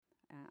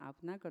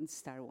I'm not going to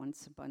start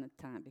once upon a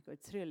time because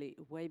it's really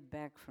way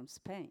back from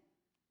Spain.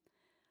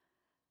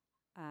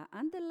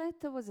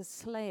 Anduletto was a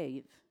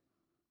slave,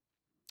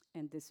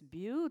 and this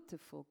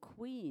beautiful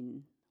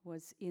queen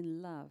was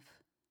in love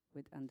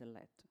with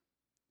Anduletto.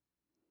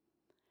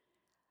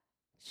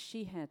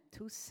 She had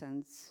 2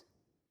 sons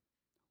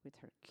with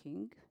her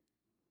king,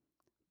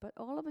 but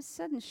all of a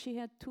sudden she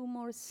had 2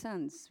 more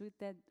sons. With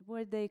that,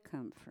 where they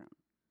come from?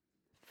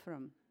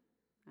 From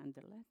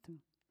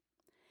Anduletto.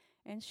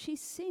 And she's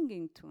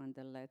singing to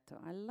Anduletto,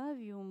 I love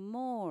you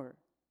more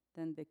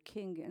than the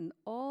king and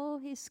all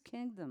his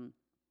kingdom.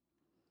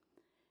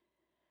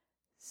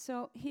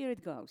 So here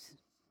it goes.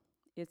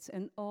 It's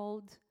an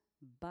old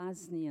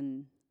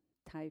Bosnian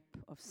type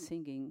of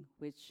singing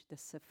which the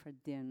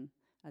Sephardim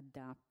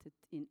adopted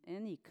in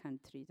any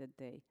country that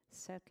they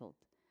settled.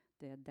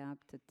 They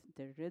adopted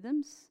the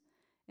rhythms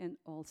and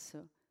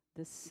also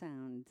the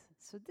sound.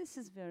 So this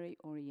is very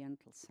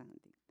Oriental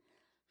sounding.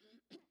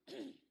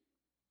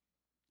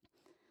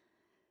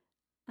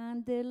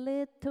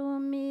 Anduletto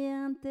mi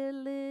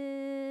Anduletto,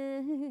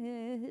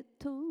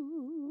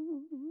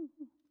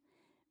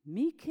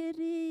 mi querido,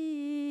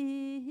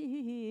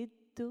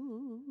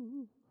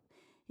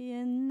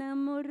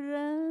 enamorado,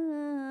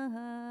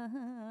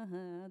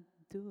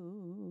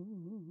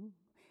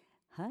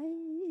 ay,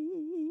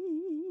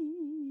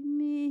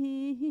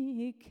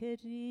 mi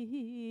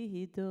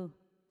querido,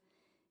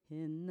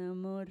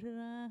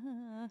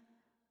 enamorado.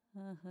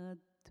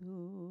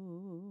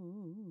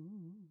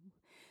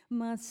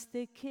 Mas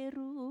te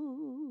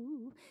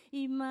quiero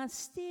y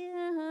más te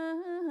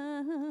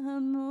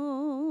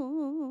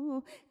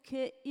amo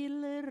que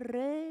el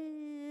re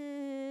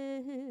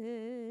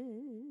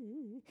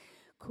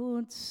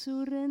con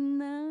su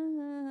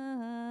renado.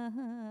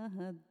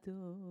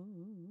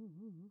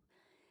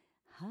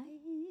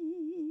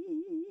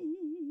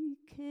 Ay,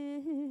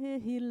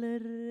 que el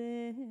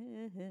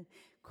re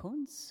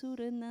con su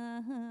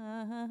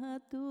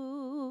renado.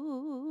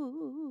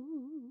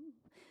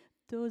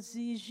 12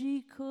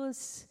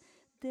 hijos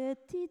de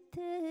ti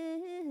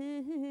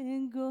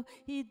tengo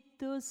y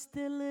 2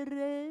 del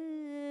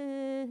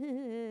rey,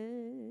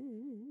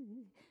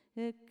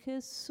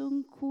 que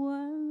son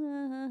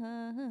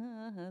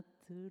 4.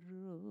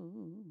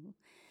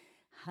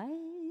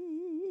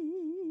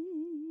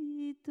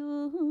 Ay,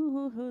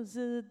 2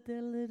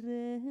 del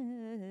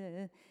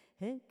rey,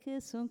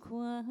 que son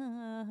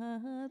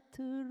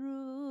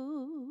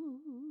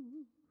 4.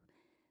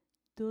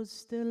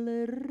 2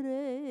 del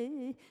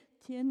rey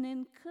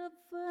tienen caballos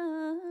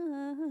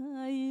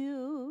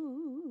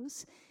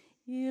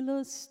y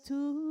los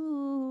tuyos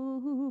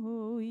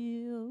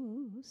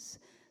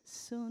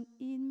son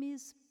en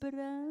mis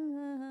brazos.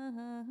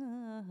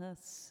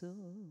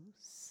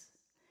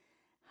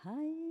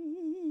 Ay,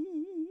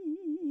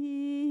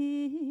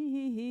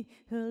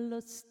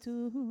 los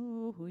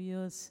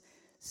tuyos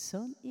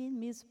son en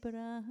mis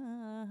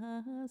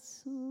brazos.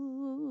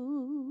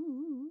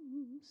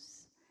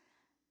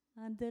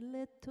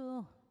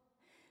 Anduletto,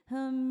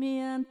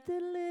 mi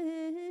Anduletto,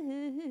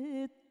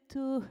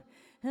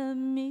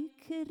 mi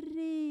querido,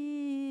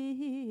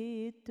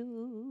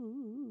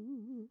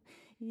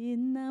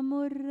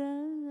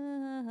 enamorado.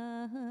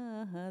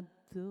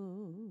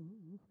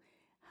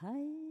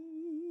 Ay,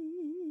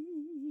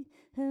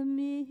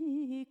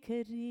 mi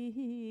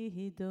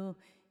querido,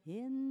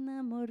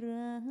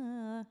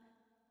 enamorado.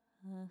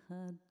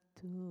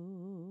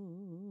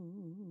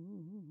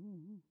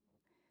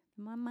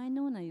 My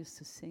nonna used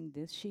to sing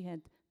this. She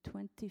had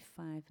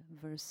 25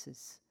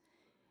 verses.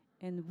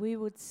 And we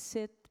would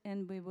sit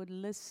and we would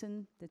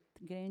listen, the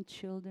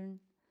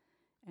grandchildren.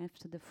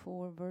 After the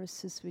 4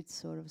 verses, we'd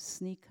sort of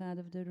sneak out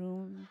of the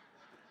room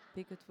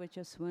because we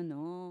just went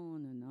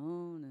on and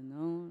on and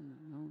on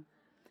and on.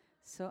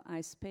 So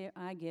I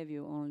gave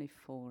you only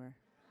 4,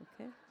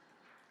 okay?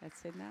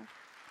 That's enough.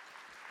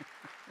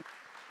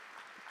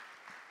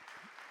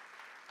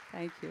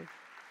 Thank you.